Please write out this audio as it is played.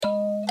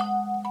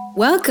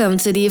Welcome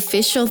to the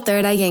official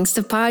Third Eye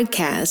Gangsta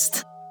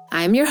podcast.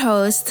 I'm your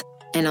host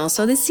and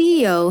also the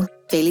CEO,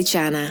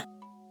 Feliciana.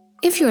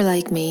 If you're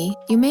like me,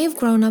 you may have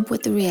grown up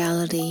with the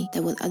reality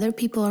that what other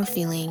people are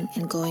feeling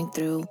and going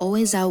through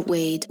always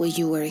outweighed what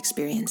you were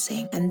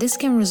experiencing. And this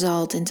can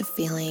result into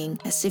feeling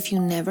as if you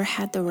never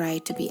had the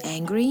right to be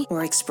angry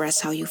or express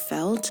how you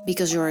felt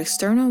because your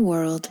external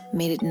world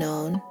made it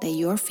known that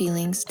your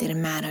feelings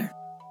didn't matter.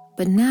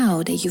 But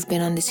now that you've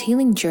been on this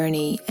healing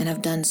journey and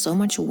have done so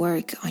much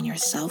work on your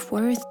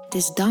self-worth,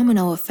 this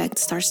domino effect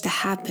starts to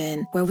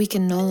happen where we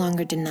can no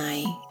longer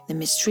deny the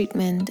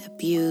mistreatment,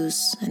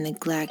 abuse, and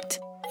neglect.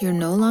 You're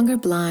no longer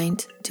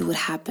blind to what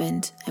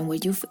happened and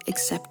what you've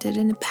accepted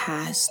in the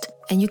past,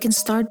 and you can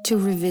start to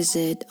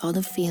revisit all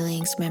the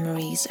feelings,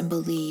 memories, and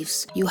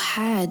beliefs you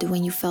had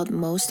when you felt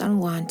most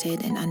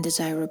unwanted and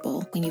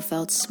undesirable, when you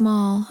felt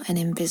small and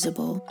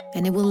invisible,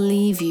 and it will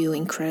leave you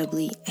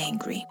incredibly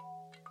angry.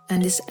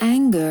 And this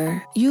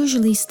anger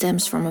usually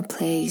stems from a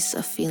place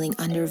of feeling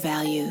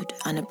undervalued,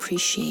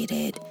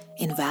 unappreciated,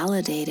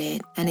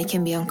 invalidated, and it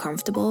can be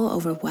uncomfortable,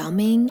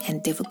 overwhelming,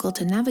 and difficult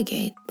to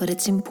navigate. But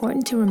it's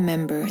important to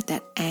remember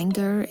that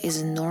anger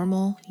is a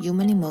normal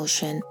human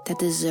emotion that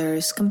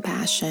deserves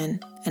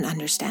compassion and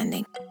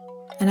understanding.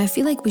 And I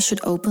feel like we should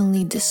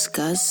openly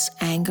discuss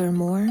anger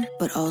more,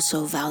 but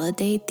also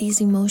validate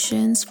these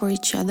emotions for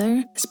each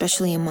other,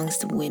 especially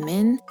amongst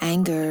women.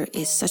 Anger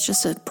is such a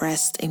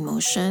suppressed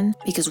emotion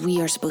because we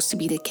are supposed to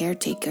be the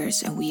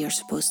caretakers and we are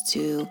supposed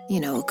to,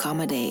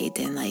 accommodate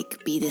and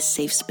be this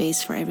safe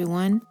space for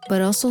everyone.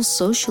 But also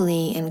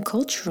socially and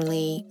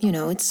culturally,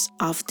 it's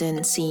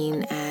often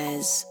seen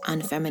as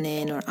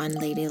unfeminine or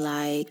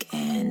unladylike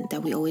and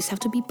that we always have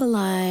to be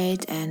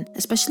polite, and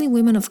especially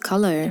women of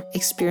color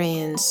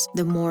experience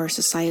the more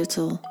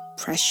societal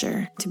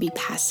pressure to be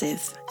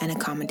passive and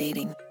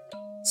accommodating.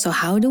 So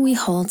how do we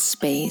hold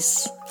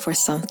space for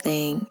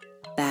something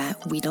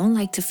that we don't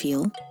like to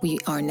feel, we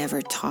are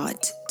never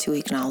taught to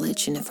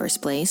acknowledge in the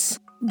first place,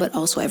 but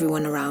also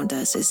everyone around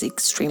us is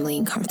extremely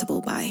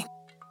uncomfortable by?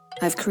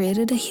 I've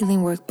created a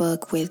healing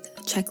workbook with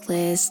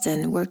checklists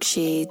and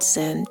worksheets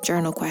and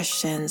journal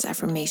questions,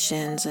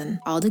 affirmations, and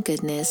all the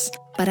goodness.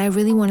 But I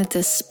really wanted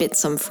to spit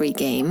some free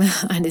game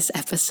on this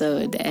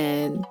episode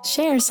and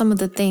share some of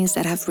the things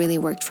that have really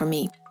worked for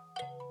me.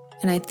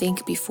 And I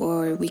think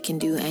before we can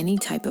do any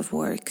type of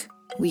work,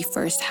 we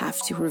first have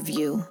to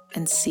review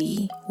and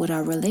see what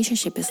our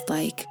relationship is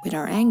like with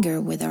our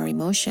anger, with our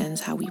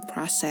emotions, how we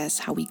process,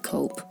 how we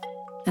cope.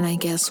 And I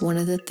guess one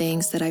of the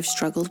things that I've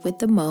struggled with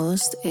the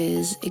most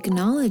is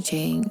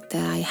acknowledging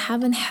that I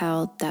haven't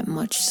held that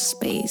much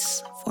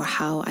space for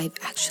how I've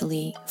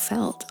actually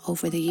felt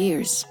over the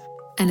years.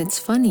 And it's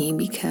funny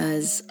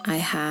because I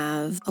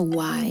have a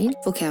wide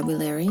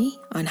vocabulary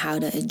on how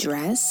to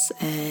address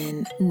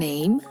and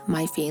name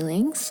my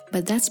feelings,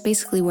 but that's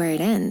basically where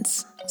it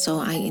ends. So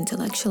I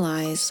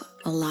intellectualize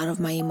a lot of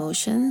my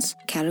emotions,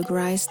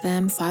 categorize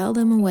them, file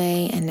them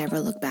away, and never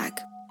look back.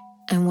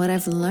 And what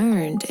I've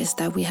learned is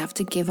that we have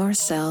to give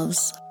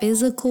ourselves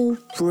physical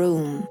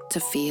room to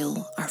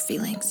feel our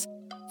feelings.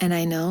 And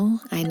I know.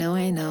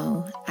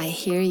 I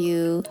hear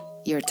you.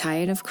 You're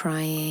tired of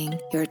crying.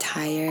 You're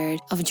tired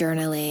of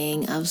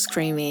journaling, of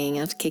screaming,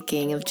 of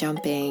kicking, of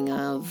jumping,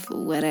 of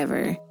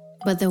whatever.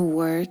 But the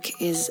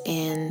work is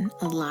in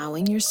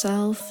allowing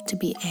yourself to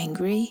be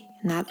angry,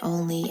 not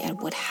only at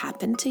what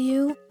happened to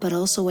you, but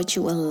also what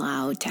you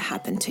allowed to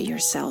happen to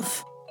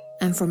yourself.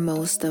 And for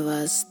most of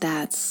us,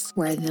 that's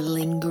where the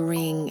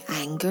lingering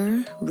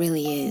anger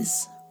really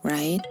is,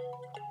 right?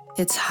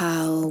 It's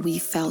how we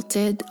felt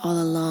it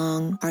all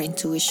along. Our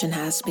intuition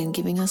has been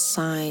giving us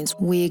signs.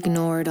 We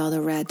ignored all the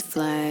red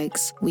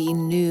flags. We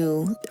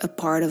knew, a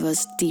part of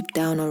us deep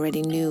down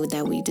already knew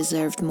that we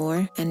deserved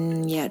more,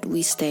 and yet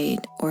we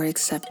stayed or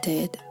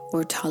accepted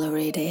or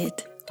tolerated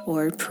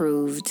or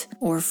approved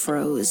or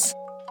froze.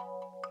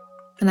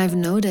 And I've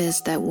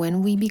noticed that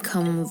when we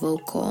become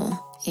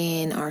vocal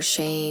in our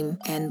shame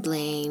and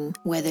blame,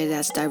 whether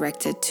that's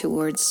directed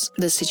towards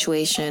the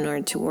situation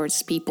or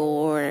towards people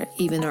or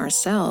even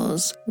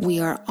ourselves, we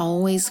are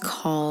always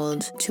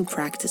called to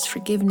practice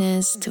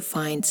forgiveness, to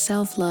find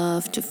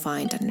self-love, to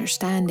find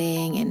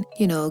understanding, and,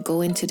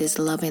 go into this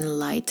love and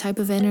light type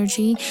of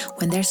energy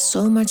when there's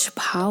so much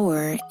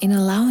power in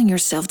allowing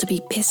yourself to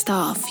be pissed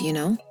off,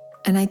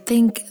 And I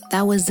think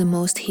that was the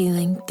most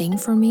healing thing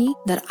for me,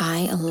 that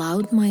I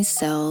allowed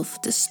myself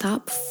to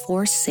stop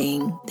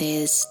forcing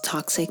this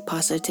toxic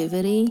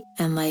positivity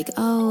and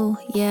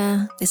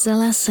it's a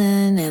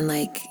lesson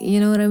and you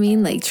know what I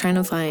mean? Trying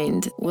to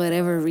find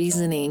whatever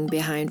reasoning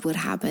behind what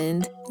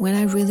happened when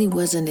I really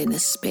wasn't in a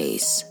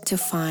space to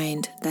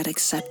find that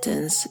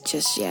acceptance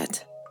just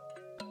yet.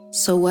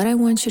 So what I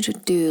want you to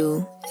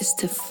do is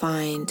to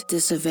find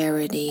the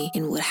severity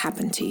in what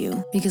happened to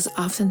you. Because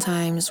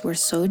oftentimes we're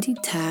so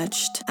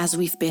detached as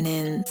we've been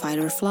in fight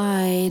or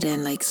flight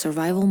and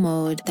survival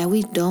mode that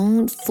we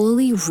don't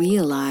fully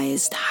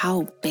realize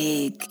how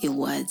big it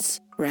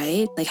was,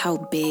 right? Like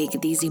how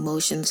big these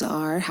emotions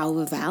are, how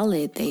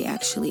valid they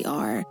actually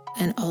are.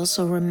 And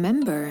also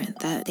remember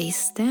that they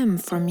stem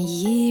from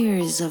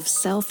years of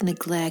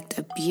self-neglect,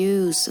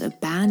 abuse,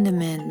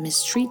 abandonment,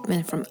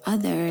 mistreatment from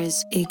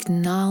others.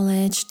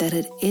 Acknowledge that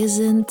it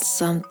isn't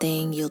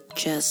something you'll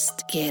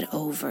just get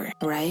over,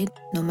 right?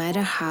 No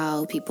matter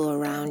how people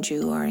around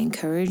you are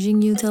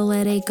encouraging you to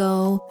let it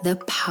go, the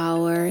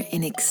power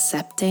in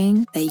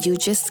accepting that you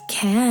just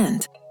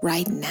can't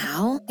right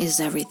now is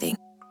everything.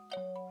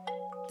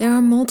 There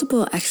are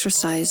multiple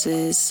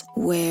exercises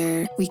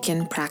where we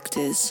can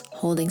practice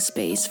holding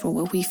space for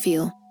what we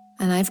feel.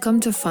 And I've come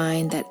to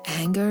find that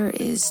anger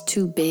is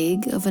too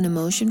big of an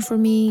emotion for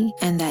me,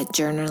 and that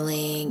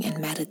journaling and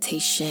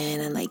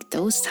meditation and like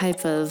those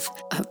type of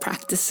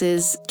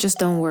practices just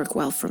don't work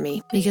well for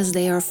me because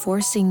they are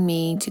forcing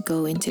me to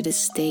go into this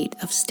state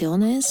of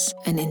stillness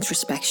and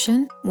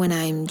introspection when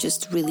I'm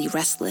just really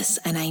restless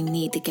and I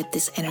need to get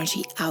this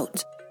energy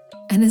out.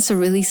 And it's a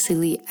really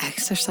silly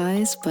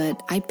exercise,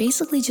 but I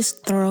basically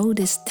just throw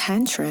this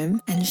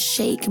tantrum and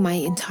shake my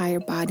entire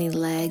body,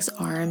 legs,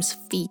 arms,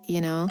 feet,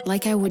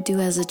 like I would do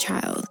as a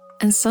child.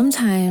 And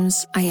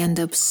sometimes I end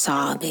up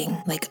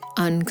sobbing like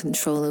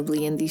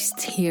uncontrollably and these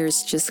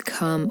tears just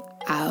come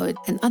out.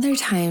 And other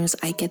times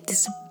I get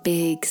this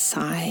big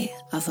sigh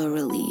of a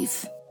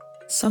relief.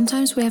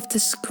 Sometimes we have to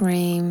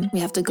scream, we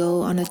have to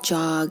go on a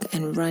jog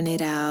and run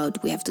it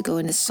out, we have to go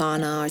in the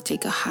sauna or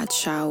take a hot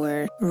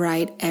shower,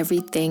 write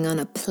everything on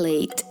a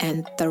plate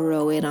and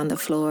throw it on the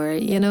floor.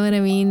 You know what I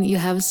mean? You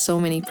have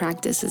so many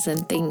practices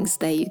and things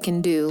that you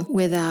can do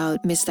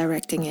without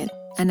misdirecting it.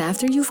 And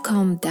after you've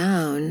calmed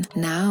down,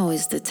 now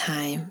is the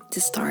time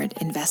to start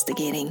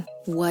investigating.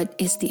 What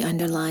is the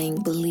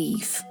underlying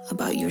belief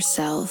about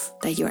yourself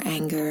that your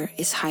anger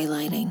is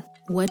highlighting?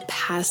 What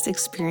past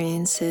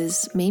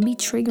experiences may be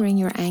triggering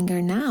your anger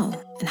now?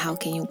 And how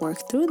can you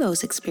work through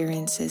those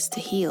experiences to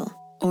heal?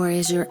 Or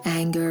is your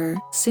anger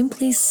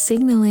simply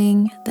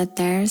signaling that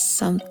there's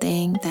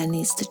something that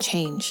needs to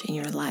change in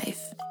your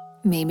life?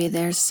 Maybe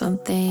there's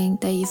something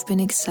that you've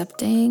been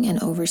accepting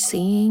and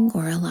overseeing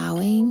or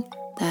allowing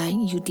that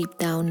you deep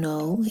down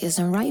know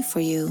isn't right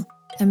for you.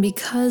 And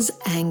because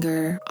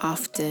anger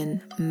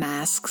often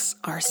masks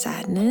our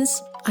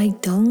sadness, I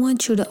don't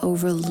want you to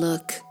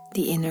overlook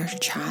the inner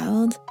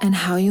child and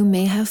how you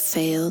may have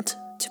failed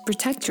to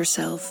protect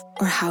yourself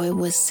or how it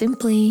was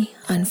simply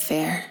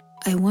unfair.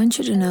 I want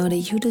you to know that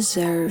you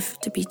deserve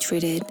to be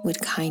treated with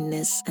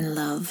kindness and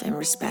love and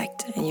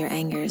respect, and your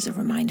anger is a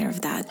reminder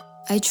of that.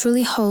 I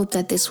truly hope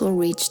that this will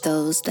reach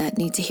those that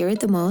need to hear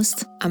it the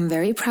most. I'm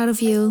very proud of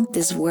you.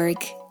 This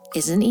work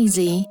isn't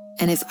easy,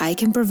 and if I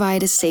can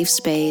provide a safe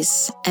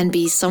space and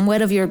be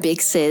somewhat of your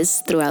big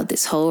sis throughout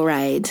this whole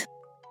ride,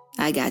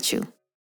 I got you.